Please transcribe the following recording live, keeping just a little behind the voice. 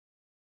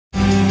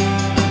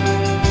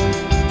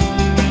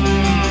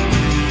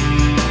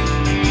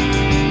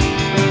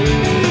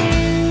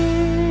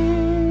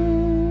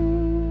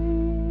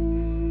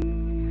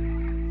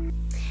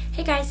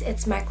guys,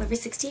 it's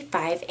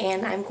MacLover65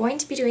 and I'm going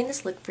to be doing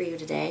this look for you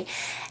today.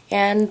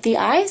 And the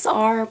eyes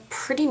are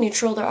pretty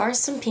neutral. There are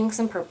some pinks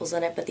and purples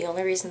in it, but the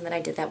only reason that I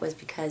did that was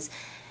because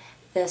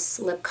this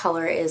lip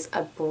color is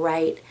a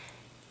bright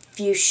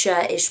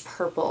fuchsia-ish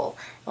purple.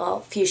 Well,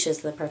 fuchsia is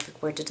the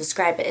perfect word to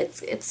describe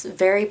it. It's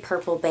very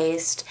purple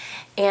based,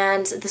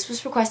 and this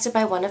was requested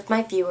by one of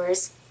my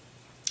viewers,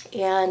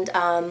 and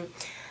I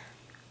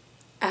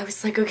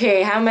was like,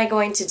 okay, how am I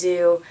going to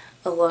do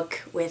a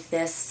look with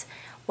this?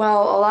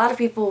 Well, a lot of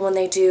people, when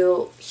they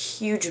do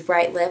huge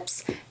bright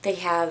lips, they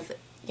have,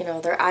 you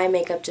know, their eye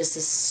makeup just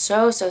is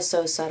so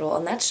subtle,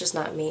 and that's just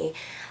not me.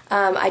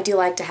 I do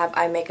like to have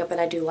eye makeup, and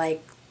I do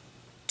like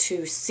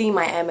to see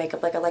my eye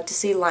makeup. Like, I like to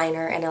see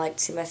liner, and I like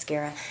to see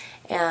mascara.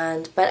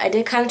 But I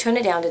did kind of tone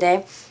it down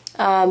today.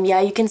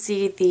 Yeah, you can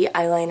see the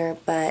eyeliner,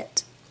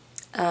 but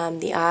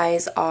the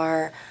eyes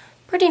are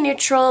pretty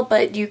neutral,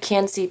 but you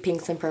can see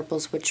pinks and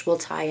purples, which will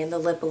tie in the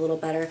lip a little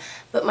better.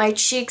 But my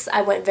cheeks,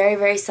 I went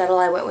very subtle.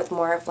 I went with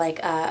more of like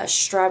a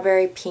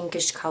strawberry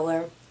pinkish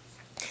color,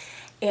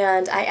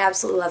 and I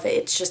absolutely love it.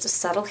 It's just a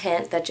subtle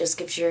hint that just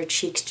gives your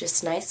cheeks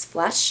just nice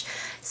flush.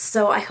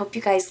 So I hope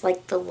you guys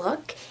like the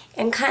look.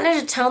 And kind of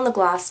to tone the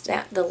gloss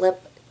down, the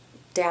lip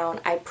down,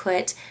 I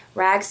put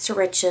Rags to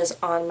Riches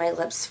on my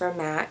lips from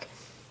MAC,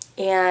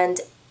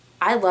 and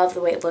I love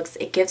the way it looks.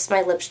 It gives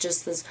my lips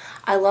just this,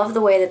 I love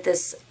the way that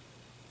this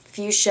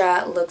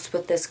fuchsia looks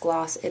with this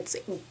gloss. It's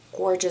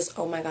gorgeous.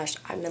 Oh my gosh,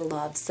 I'm in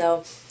love.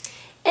 So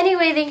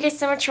anyway, thank you guys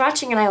so much for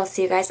watching, and I will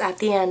see you guys at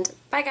the end.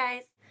 Bye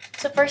guys.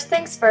 So first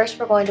things first,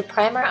 we're going to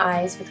prime our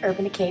eyes with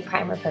Urban Decay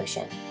Primer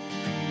Potion.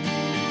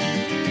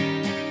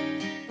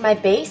 My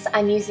base,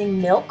 I'm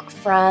using Milk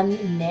from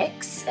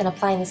NYX and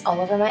applying this all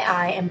over my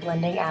eye and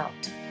blending out.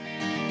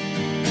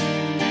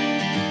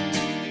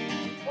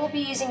 We'll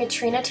be using a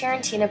Trina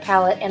Tarantina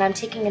palette, and I'm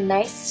taking a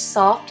nice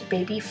soft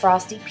baby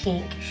frosty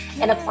pink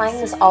and applying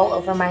this all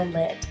over my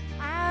lid.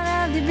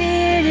 Out of the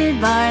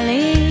bearded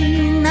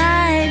barley,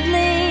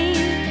 nightly,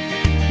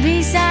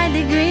 beside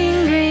the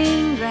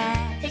green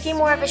grass. Taking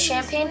more of a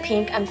champagne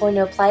pink, I'm going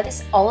to apply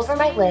this all over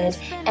my lid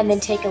and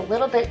then take a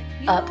little bit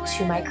up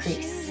to my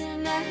crease.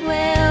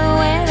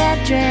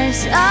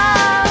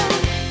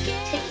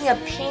 Taking a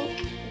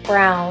pink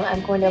brown,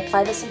 I'm going to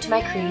apply this into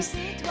my crease,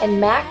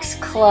 and Max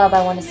Club,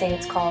 I want to say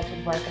it's called,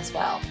 would work as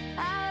well.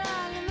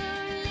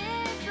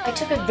 I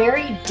took a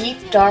very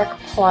deep dark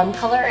plum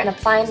color and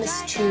applying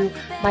this to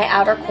my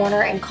outer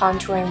corner and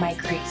contouring my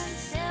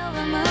crease.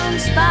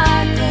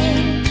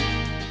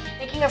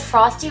 Taking a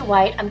frosty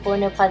white, I'm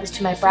going to apply this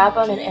to my brow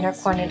bone and inner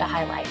corner to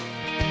highlight.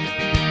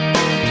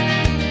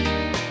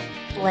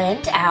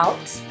 Blend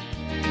out.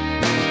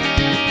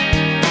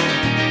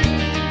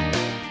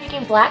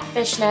 Black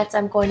fishnets,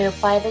 I'm going to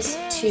apply this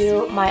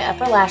to my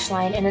upper lash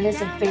line, and it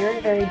is a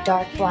very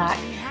dark black,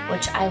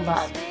 which I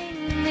love.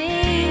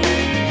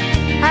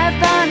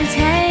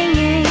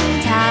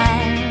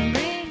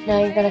 Now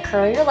you're going to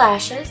curl your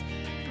lashes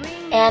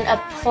and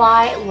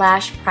apply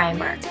lash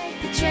primer. In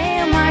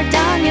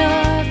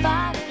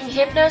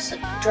Hypnose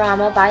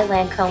Drama by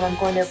Lancome, I'm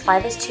going to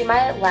apply this to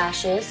my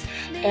lashes,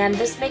 and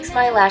this makes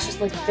my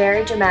lashes look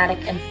very dramatic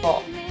and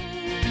full.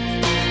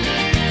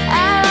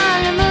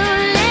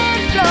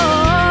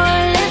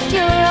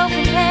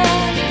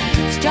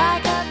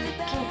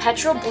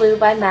 Petrol Blue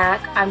by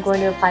MAC, I'm going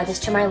to apply this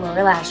to my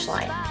lower lash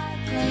line.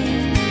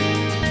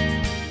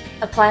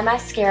 Apply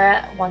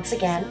mascara once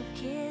again.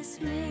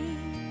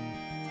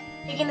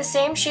 Taking the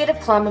same shade of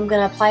plum, I'm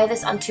going to apply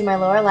this onto my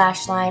lower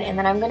lash line, and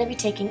then I'm going to be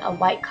taking a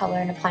white color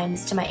and applying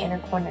this to my inner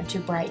corner to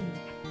brighten.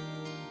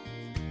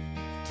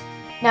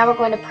 Now we're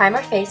going to prime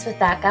our face with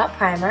That Got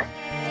Primer.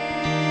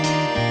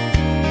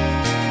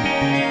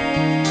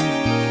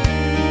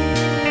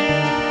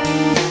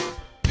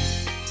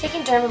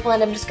 Taking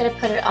Dermablend, I'm just going to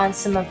put it on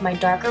some of my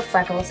darker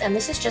freckles, and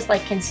this is just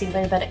like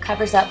concealer, but it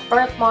covers up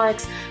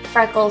birthmarks,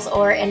 freckles,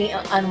 or any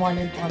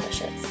unwanted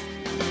blemishes.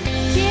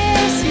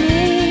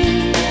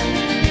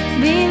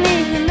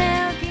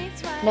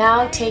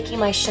 Now taking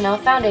my Chanel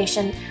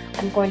foundation,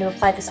 I'm going to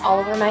apply this all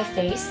over my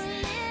face,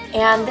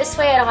 and this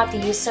way I don't have to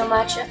use so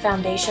much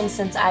foundation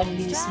since I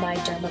use my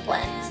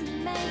Dermablend.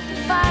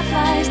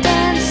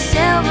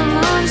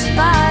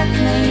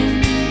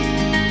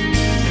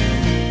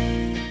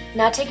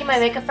 Now taking my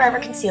Makeup Forever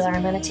concealer,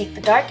 I'm going to take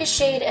the darkest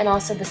shade and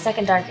also the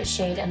second darkest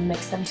shade and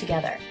mix them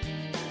together.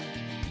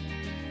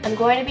 I'm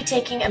going to be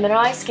taking a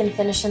Mineralized Skin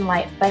Finish in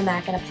Light by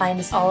MAC and applying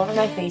this all over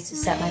my face to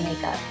set my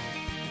makeup.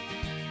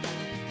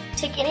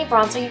 Take any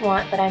bronzer you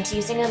want, but I'm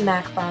using a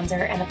MAC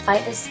bronzer, and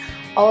apply this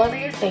all over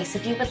your face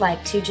if you would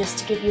like to, just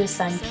to give you a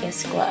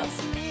sun-kissed glow.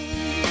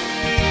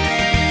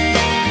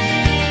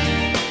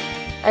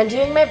 I'm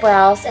doing my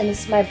brows, and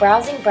this is my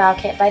Browsing Brow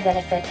Kit by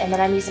Benefit, and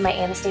then I'm using my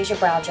Anastasia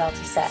Brow Gel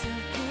to set.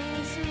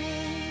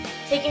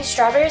 Taking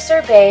Strawberry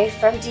Sorbet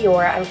from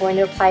Dior, I'm going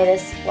to apply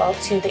this, well,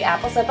 to the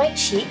apples of my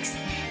cheeks,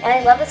 and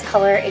I love this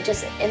color. It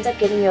just ends up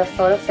giving you a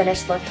photo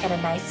finish look and a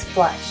nice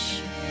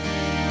blush.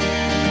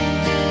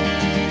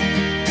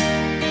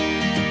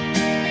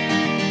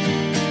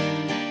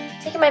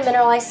 my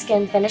Mineralized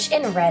Skin Finish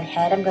in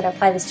Redhead. I'm going to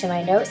apply this to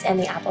my nose and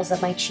the apples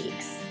of my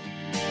cheeks.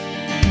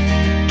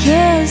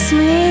 Kiss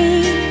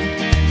me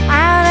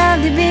out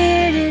of the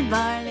bearded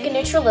barley. A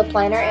neutral lip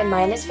liner, and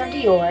mine is from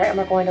Dior, and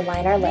we're going to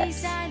line our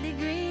lips.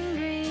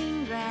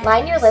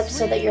 Line your lips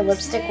so that your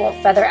lipstick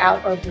won't feather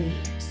out or bleed.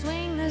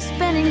 Swing the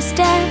spinning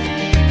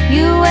step.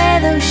 You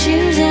wear those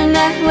shoes and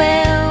I will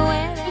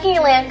wear. Taking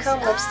a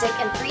Lancome lipstick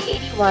in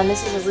 381,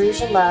 this is a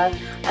Rouge in Love,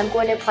 I'm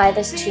going to apply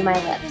this to my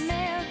lips.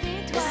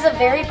 This is a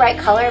very bright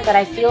color, but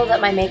I feel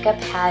that my makeup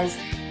has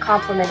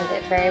complemented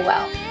it very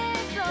well.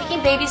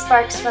 Taking Baby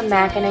Sparks from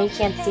MAC, I know you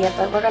can't see it,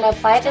 but we're going to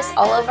apply this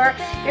all over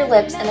your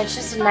lips, and it's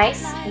just a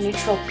nice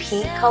neutral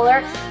pink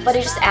color, but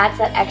it just adds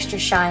that extra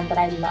shine that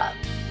I love.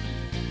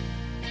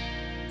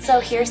 So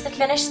here's the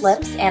finished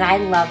lips, and I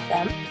love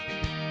them.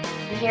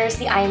 And here's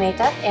the eye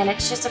makeup, and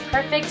it's just a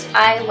perfect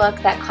eye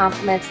look that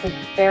complements the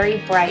very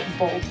bright,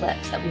 bold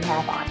lips that we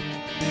have on.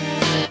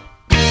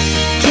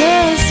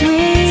 Kiss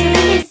me.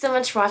 Thank you so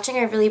much for watching.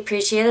 I really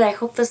appreciate it. I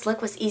hope this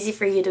look was easy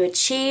for you to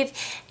achieve,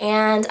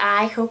 and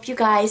I hope you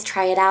guys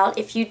try it out.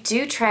 If you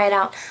do try it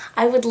out,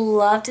 I would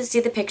love to see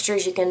the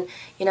pictures. You can,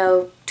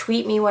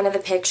 tweet me one of the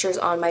pictures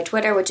on my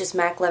Twitter, which is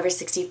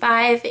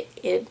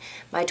MacLover65.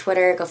 My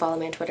Twitter, go follow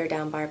me on Twitter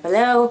down bar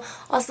below.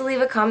 Also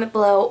leave a comment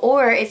below,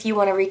 or if you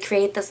want to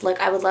recreate this look,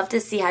 I would love to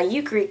see how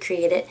you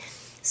recreate it.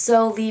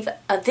 So leave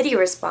a video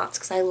response,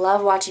 because I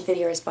love watching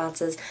video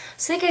responses.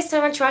 So thank you guys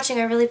so much for watching.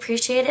 I really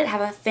appreciate it. Have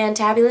a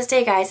fantabulous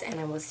day, guys, and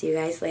I will see you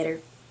guys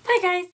later. Bye, guys.